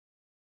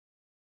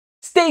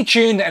Stay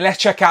tuned and let's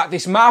check out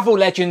this Marvel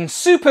Legends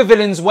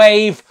supervillains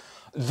wave,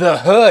 The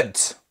Hood.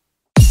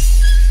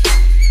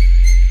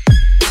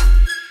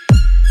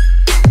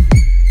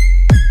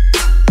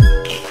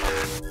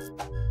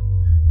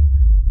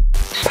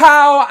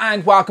 Pow,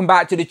 and welcome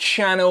back to the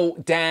channel,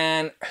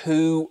 Dan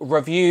Who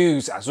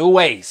Reviews. As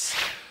always,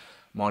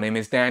 my name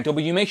is Dan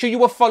W. Make sure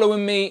you are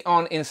following me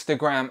on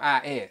Instagram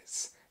at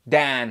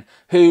Dan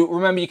Who.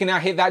 Remember, you can now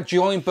hit that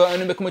join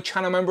button and become a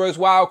channel member as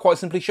well. Quite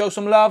simply show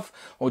some love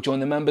or join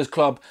the members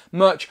club.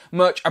 Much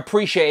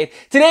appreciated.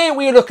 Today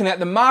we are looking at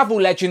the Marvel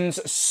Legends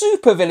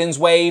supervillains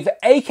wave,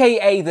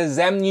 aka the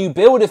Xemnu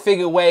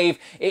Build-A-Figure wave.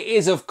 It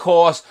is, of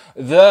course,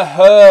 The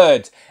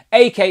Hood,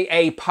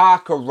 aka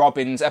Parker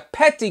Robbins, a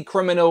petty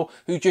criminal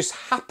who just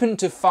happened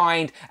to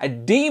find a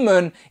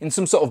demon in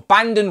some sort of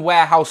abandoned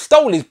warehouse,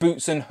 stole his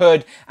boots and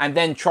hood, and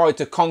then tried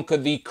to conquer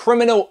the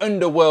criminal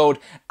underworld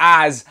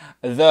as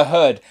the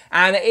Hood.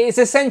 And it's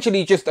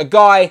essentially just a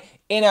guy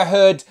in a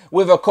hood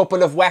with a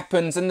couple of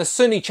weapons, and the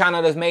Sunny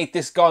channel has made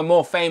this guy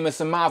more famous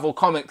than Marvel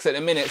Comics at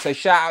the minute, so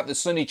shout out the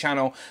Sunny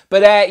channel.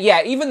 But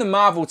yeah, even the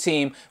Marvel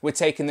team were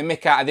taking the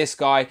mick out of this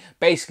guy,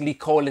 basically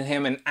calling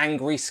him an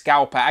angry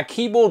scalper, a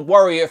keyboard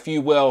warrior if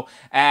you will,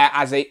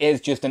 as it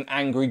is just an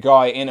angry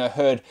guy in a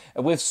hood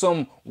with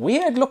some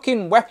weird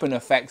looking weapon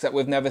effects that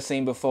we've never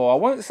seen before. I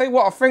won't say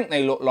what I think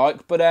they look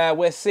like, but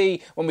we'll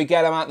see when we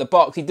get him out the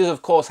box. He does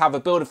of course have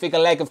a Build-A-Figure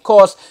leg, of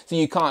course, so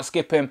you can't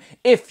skip him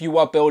if you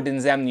are building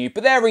Xemnu.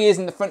 But there he is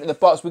in the front of the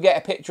box. We get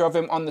a picture of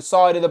him on the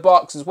side of the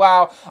box as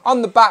well.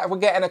 On the back we're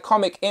getting a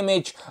comic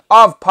image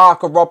of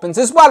Parker Robbins,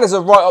 as well as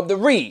a write-up that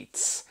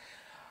reads: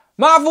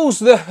 Marvel's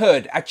The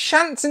Hood, a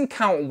chance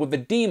encounter with a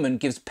demon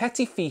gives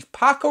petty thief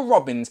Parker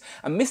Robbins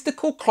a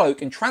mystical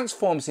cloak and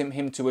transforms him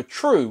into a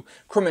true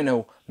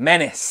criminal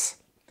menace.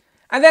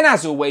 And then,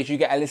 as always, you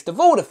get a list of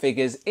all the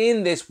figures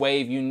in this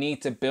wave you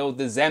need to build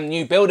the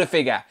Xemnu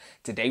Build-A-Figure.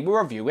 Today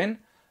we're reviewing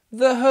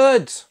The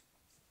Hood.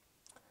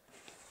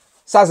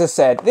 So as I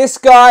said, this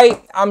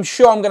guy, I'm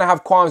sure I'm going to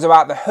have qualms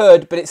about the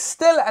Hood, but it's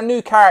still a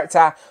new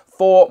character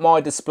for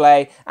my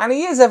display. And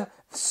he is a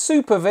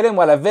super villain,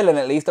 well, a villain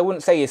at least. I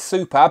wouldn't say he's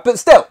super, but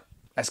still,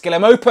 let's get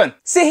him open.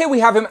 So here we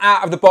have him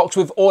out of the box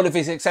with all of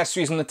his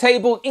accessories on the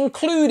table,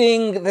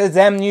 including the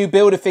Xemnu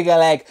Build-A-Figure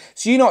leg.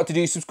 So you know what to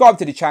do, subscribe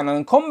to the channel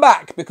and come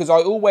back, because I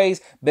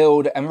always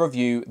build and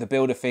review the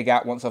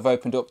Build-A-Figure once I've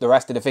opened up the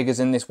rest of the figures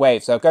in this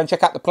wave. So go and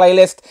check out the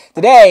playlist.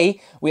 Today,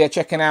 we are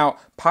checking out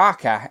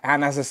Parker,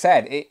 and as I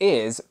said, it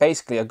is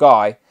basically a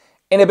guy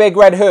in a big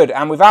red hood,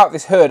 and without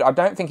this hood, I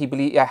don't think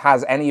he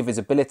has any of his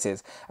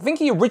abilities. I think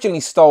he originally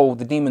stole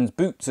the demon's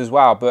boots as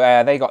well,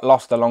 but they got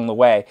lost along the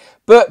way.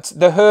 But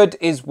the hood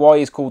is why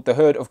he's called the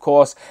Hood, of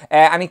course,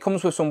 and he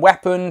comes with some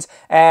weapons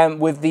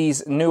with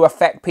these new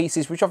effect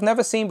pieces, which I've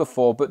never seen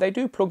before, but they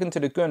do plug into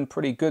the gun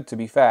pretty good, to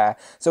be fair.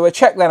 So we'll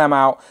check them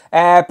out.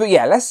 But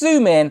yeah, let's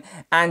zoom in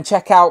and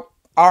check out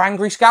our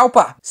angry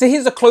scalper. So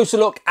here's a closer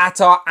look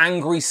at our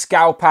angry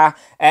scalper,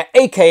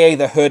 aka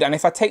the Hood. And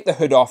if I take the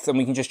hood off, then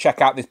we can just check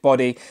out this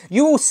body.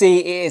 You will see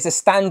it is a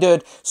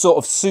standard sort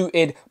of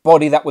suited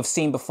body that we've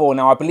seen before.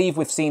 Now I believe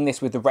we've seen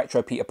this with the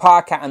retro Peter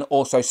Parker and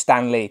also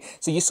Stan Lee,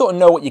 so you sort of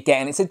know what you're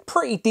getting. It's a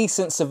pretty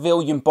decent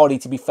civilian body,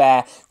 to be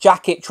fair.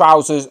 Jacket,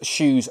 trousers,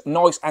 shoes,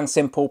 nice and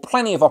simple.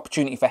 Plenty of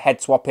opportunity for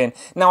head swapping.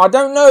 Now I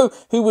don't know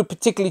who would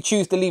particularly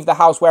choose to leave the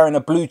house wearing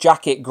a blue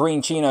jacket,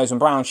 green chinos and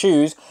brown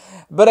shoes,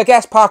 but I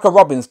guess Parker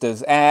Robbins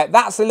does.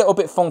 That's a little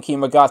bit funky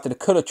in regards to the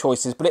colour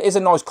choices, but it is a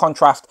nice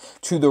contrast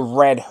to the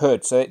red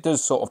hood, so it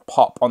does sort of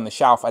pop on the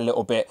shelf a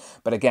little bit.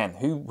 But again,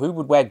 who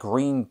would wear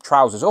green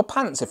trousers or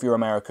pants if you're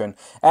American?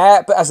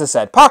 But as I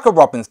said, Parker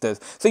Robbins does.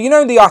 So you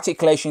know the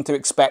articulation to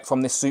expect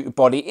from this suited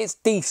body. It's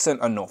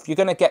decent enough. You're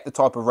going to get the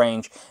type of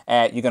range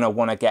you're going to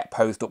want to get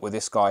posed up with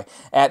this guy.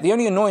 The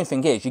only annoying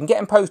thing is you can get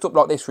him posed up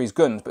like this for his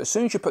guns, but as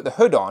soon as you put the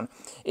hood on,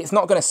 it's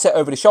not going to sit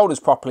over the shoulders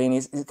properly, and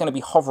it's going to be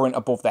hovering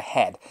above the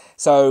head.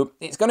 So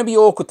it's going to be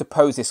awkward to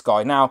pose this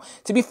guy. Now,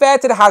 to be fair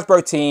to the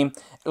Hasbro team,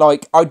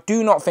 like, I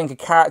do not think a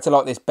character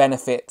like this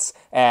benefits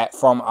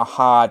from a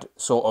hard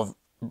sort of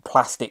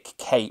plastic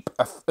cape.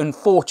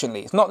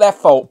 Unfortunately, it's not their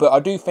fault, but I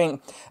do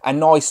think a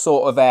nice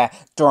sort of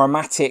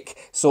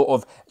dramatic sort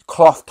of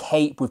cloth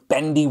cape with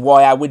bendy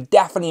wire would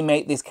definitely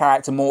make this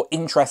character more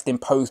interesting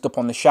posed up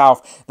on the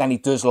shelf than he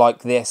does like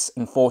this,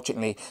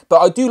 unfortunately. But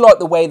I do like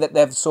the way that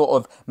they've sort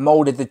of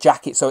molded the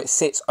jacket so it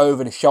sits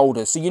over the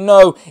shoulders, so you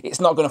know it's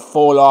not going to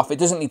fall off. It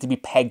doesn't need to be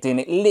pegged in.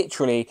 It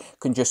literally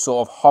can just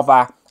sort of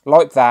hover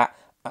like that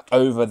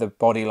over the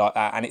body like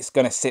that, and it's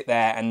going to sit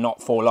there and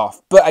not fall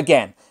off. But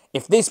again,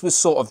 if this was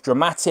sort of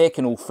dramatic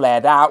and all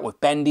flared out with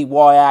bendy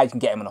wire, you can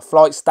get him on a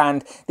flight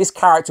stand, this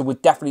character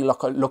would definitely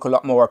look a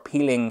lot more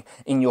appealing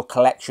in your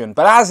collection.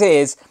 But as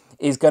is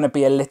going to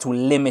be a little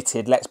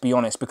limited, let's be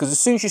honest, because as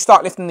soon as you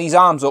start lifting these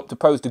arms up to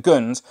pose the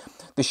guns,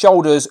 the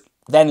shoulders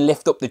then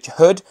lift up the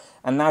hood,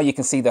 and now you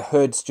can see the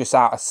hood's just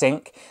out of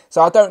sync.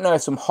 So I don't know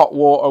if some hot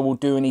water will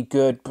do any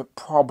good, but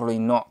probably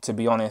not, to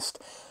be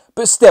honest.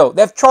 But still,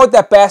 they've tried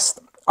their best.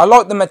 I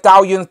like the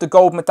medallions, the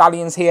gold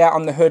medallions here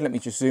on the hood. Let me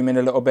just zoom in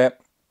a little bit.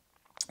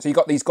 So you've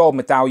got these gold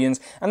medallions,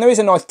 and there is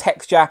a nice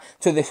texture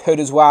to this hood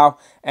as well,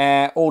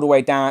 all the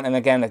way down, and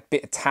again, a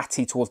bit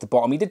tatty towards the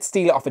bottom. He did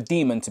steal it off a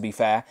demon, to be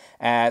fair,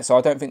 so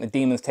I don't think the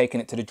demon's taken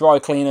it to the dry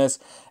cleaners,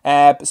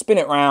 but spin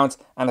it round,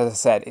 and as I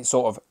said, it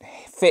sort of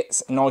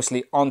fits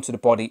nicely onto the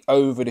body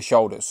over the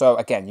shoulders. So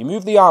again, you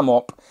move the arm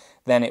up,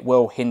 then it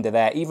will hinder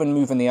there. Even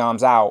moving the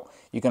arms out,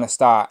 you're going to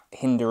start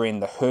hindering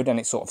the hood, and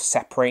it's sort of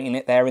separating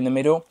it there in the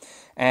middle.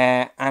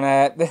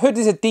 The hood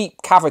is a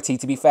deep cavity,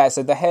 to be fair,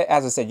 so the head,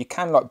 as I said, you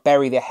can like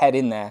bury the head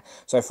in there,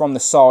 so from the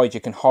side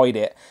you can hide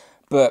it,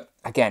 but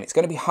again, it's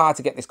going to be hard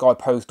to get this guy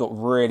posed up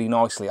really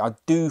nicely. I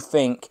do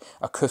think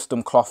a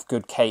custom cloth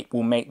good cape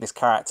will make this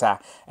character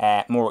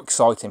more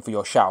exciting for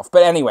your shelf.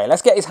 But anyway,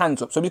 let's get his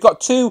hands up. So we've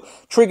got 2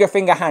 trigger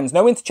finger hands,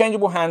 no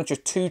interchangeable hands,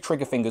 just 2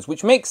 trigger fingers,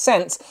 which makes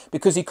sense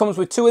because he comes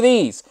with 2 of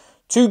these,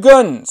 2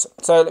 guns.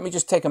 So let me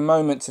just take a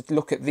moment to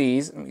look at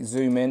these. Let me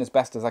zoom in as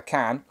best as I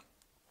can.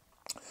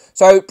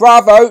 So,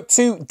 bravo,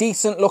 2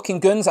 decent looking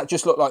guns that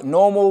just look like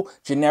normal,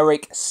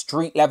 generic,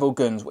 street level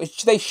guns,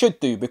 which they should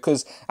do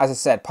because, as I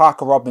said,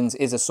 Parker Robbins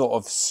is a sort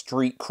of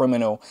street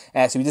criminal,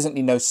 so he doesn't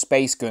need no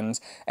space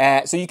guns.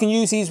 So you can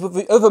use these with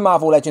the other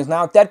Marvel Legends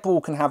now.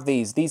 Deadpool can have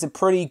these. These are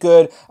pretty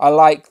good. I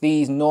like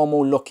these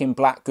normal looking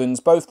black guns,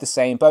 both the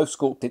same, both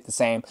sculpted the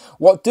same.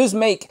 What does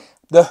make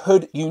the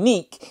hood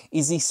unique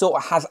is he sort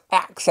of has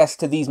access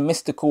to these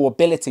mystical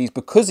abilities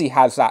because he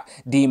has that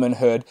demon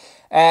hood,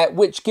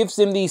 which gives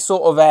him these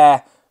sort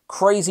of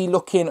crazy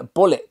looking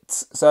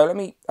bullets. So let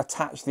me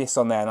attach this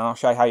on there and I'll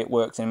show you how it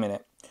works in a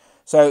minute.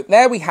 So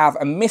there we have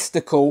a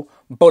mystical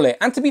bullet,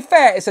 and to be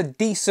fair, it's a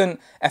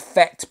decent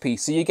effect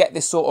piece. So you get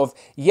this sort of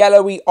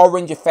yellowy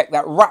orange effect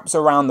that wraps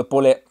around the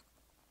bullet.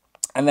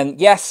 And then,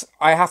 yes,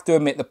 I have to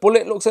admit, the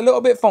bullet looks a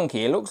little bit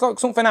funky. It looks like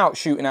something out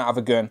shooting out of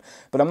a gun,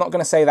 but I'm not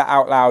going to say that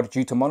out loud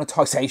due to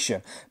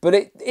monetization. But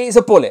it is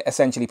a bullet,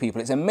 essentially,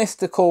 people. It's a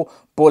mystical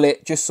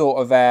bullet, just sort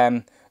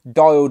of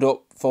dialed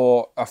up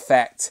for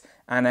effect.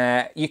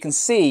 And you can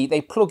see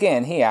they plug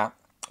in here,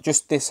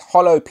 just this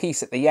hollow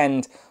piece at the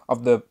end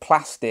of the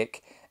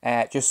plastic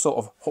just sort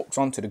of hooks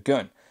onto the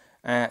gun.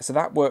 So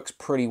that works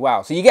pretty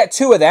well. So you get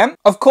 2 of them.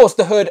 Of course,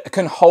 the hood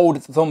can hold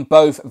them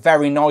both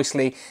very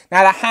nicely.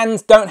 Now, the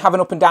hands don't have an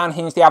up and down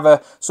hinge. They have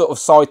a sort of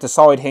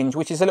side-to-side hinge,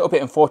 which is a little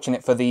bit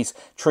unfortunate for these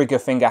trigger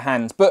finger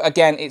hands. But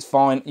again, it's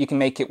fine. You can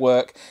make it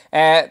work.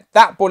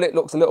 That bullet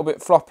looks a little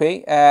bit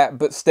floppy,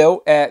 but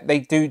still,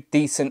 they do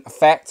decent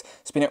effect.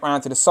 Spin it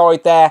around to the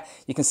side there.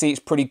 You can see it's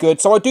pretty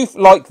good. So I do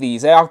like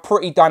these. They are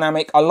pretty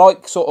dynamic. I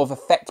like sort of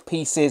effect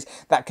pieces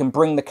that can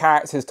bring the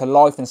characters to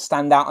life and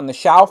stand out on the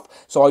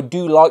shelf. So I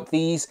do like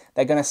these.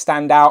 They're going to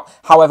stand out.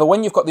 However,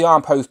 when you've got the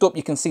arm posed up,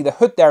 you can see the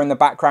hood there in the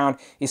background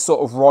is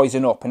sort of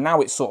rising up, and now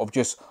it's sort of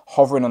just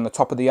hovering on the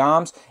top of the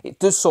arms. It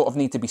does sort of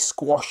need to be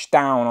squashed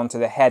down onto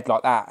the head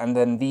like that, and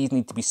then these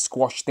need to be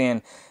squashed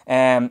in.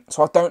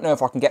 So I don't know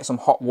if I can get some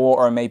hot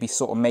water and maybe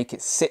sort of make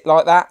it sit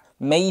like that.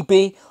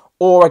 Maybe.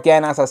 Or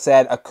again, as I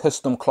said, a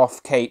custom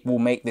cloth cape will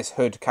make this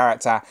hood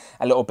character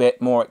a little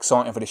bit more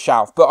exciting for the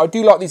shelf. But I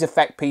do like these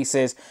effect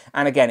pieces.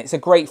 And again, it's a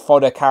great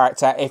fodder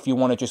character if you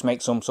want to just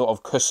make some sort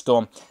of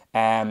custom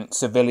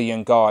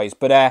civilian guys.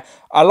 But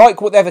I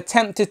like what they've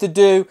attempted to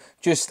do.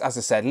 Just, as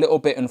I said, a little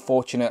bit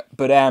unfortunate.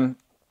 But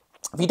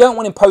if you don't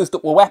want him posed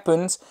up with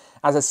weapons,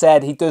 as I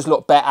said, he does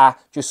look better,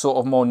 just sort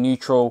of more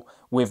neutral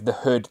with the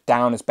hood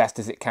down as best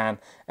as it can.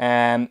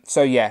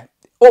 So yeah.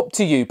 Up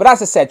to you. But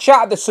as I said,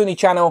 shout out the Sunny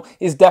channel.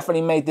 He's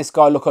definitely made this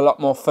guy look a lot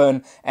more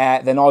fun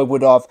than I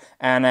would have.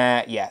 And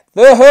yeah,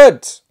 the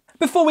hood.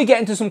 Before we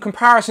get into some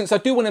comparisons, I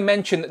do want to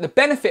mention that the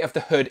benefit of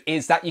the hood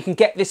is that you can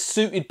get this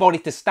suited body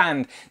to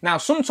stand. Now,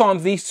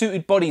 sometimes these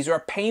suited bodies are a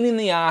pain in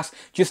the ass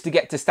just to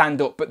get to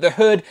stand up, but the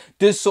hood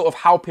does sort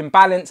of help him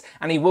balance,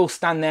 and he will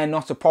stand there,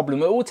 not a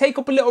problem. It will take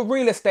up a little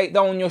real estate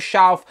though on your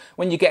shelf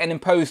when you're getting him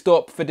posed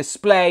up for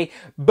display,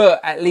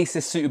 but at least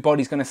this suited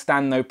body is going to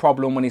stand no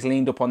problem when he's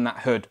leaned up on that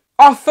hood.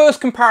 Our first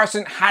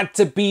comparison had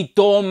to be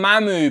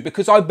Dormammu,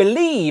 because I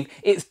believe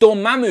it's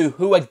Dormammu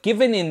who are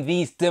given him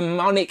these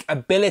demonic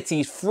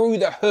abilities through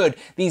the hood.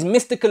 These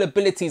mystical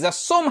abilities are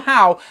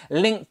somehow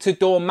linked to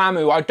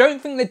Dormammu. I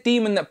don't think the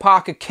demon that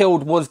Parker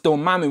killed was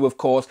Dormammu, of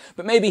course,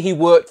 but maybe he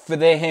worked for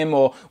him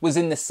or was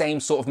in the same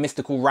sort of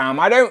mystical realm.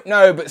 I don't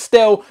know, but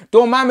still,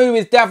 Dormammu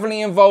is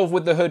definitely involved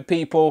with the hood,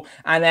 people.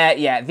 And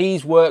yeah,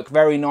 these work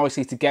very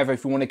nicely together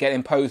if you want to get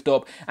him posed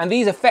up. And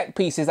these effect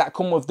pieces that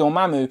come with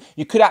Dormammu,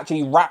 you could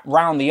actually wrap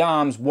round the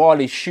arms while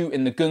he's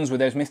shooting the guns with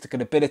those mystical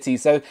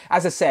abilities. So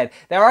as I said,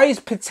 there is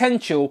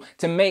potential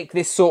to make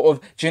this sort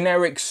of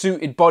generic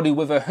suited body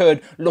with a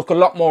hood look a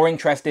lot more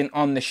interesting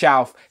on the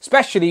shelf,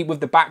 especially with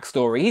the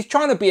backstory. He's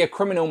trying to be a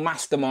criminal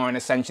mastermind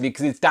essentially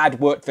because his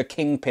dad worked for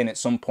Kingpin at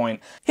some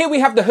point. Here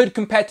we have the hood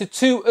compared to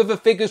 2 other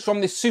figures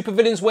from this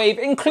supervillains wave,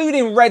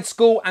 including Red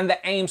Skull and the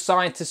AIM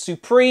Scientist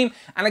Supreme.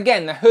 And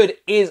again, the hood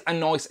is a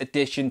nice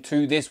addition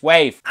to this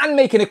wave. And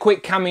making a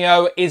quick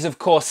cameo is of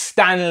course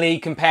Stan Lee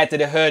compared to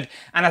the hood.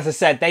 And as I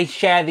said, they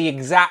share the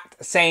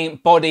exact same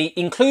body,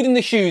 including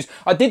the shoes.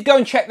 I did go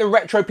and check the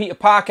retro Peter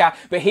Parker,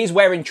 but he's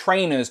wearing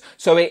trainers.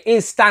 So it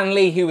is Stan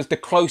Lee who was the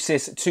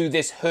closest to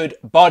this hood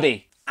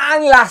body.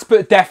 And last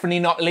but definitely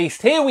not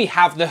least, here we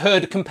have the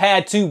hood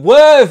compared to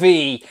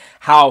worthy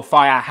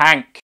Hellfire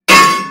Hank.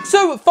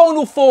 So,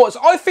 final thoughts.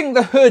 I think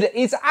the hood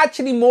is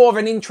actually more of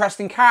an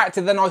interesting character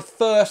than I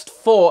first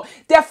thought.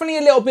 Definitely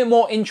a little bit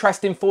more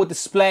interesting for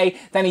display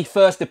than he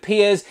first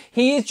appears.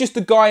 He is just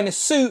a guy in a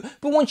suit,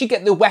 but once you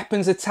get the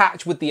weapons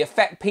attached with the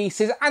effect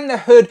pieces and the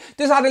hood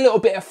does add a little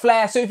bit of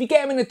flair. So if you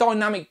get him in a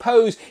dynamic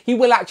pose, he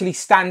will actually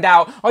stand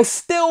out. I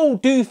still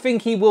do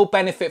think he will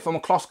benefit from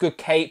a cloth good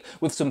cape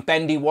with some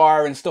bendy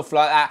wire and stuff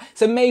like that.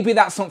 So maybe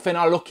that's something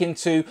I'll look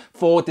into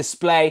for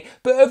display.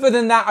 But other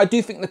than that, I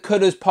do think the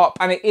hood does pop,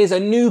 and it is a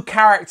new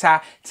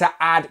character to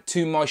add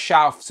to my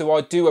shelf, so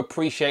I do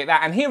appreciate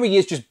that. And here he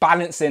is just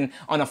balancing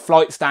on a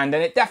flight stand,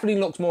 and it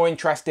definitely looks more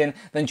interesting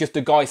than just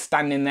a guy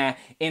standing there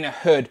in a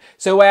hood.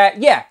 So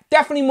yeah,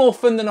 definitely more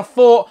fun than I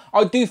thought.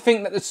 I do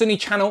think that the Sunny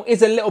channel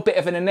is a little bit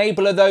of an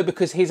enabler though,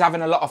 because he's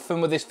having a lot of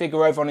fun with this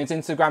figure over on his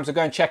Instagram, so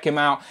go and check him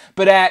out.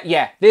 But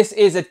yeah, this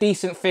is a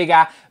decent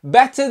figure,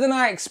 better than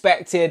I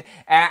expected,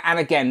 and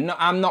again,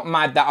 I'm not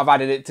mad that I've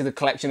added it to the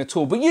collection at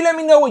all. But you let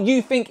me know what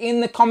you think in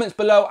the comments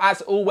below.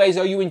 As always,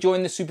 are you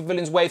enjoying the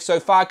Supervillains wave so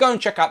far? Go and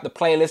check out the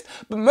playlist,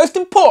 but most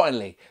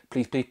importantly,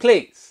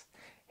 please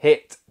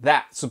hit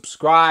that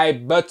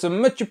subscribe button,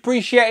 much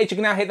appreciated. You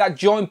can now hit that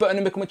join button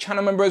and become a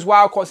channel member as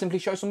well. Quite simply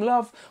show some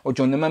love or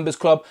join the members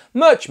club,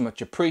 much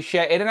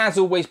appreciated. And as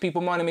always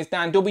people, my name is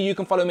Dan W. You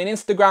can follow me on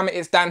Instagram,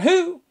 it's Dan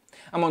Who.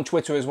 I'm on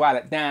Twitter as well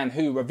at Dan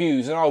Who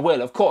Reviews, and I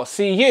will of course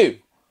see you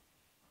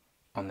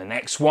on the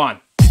next one.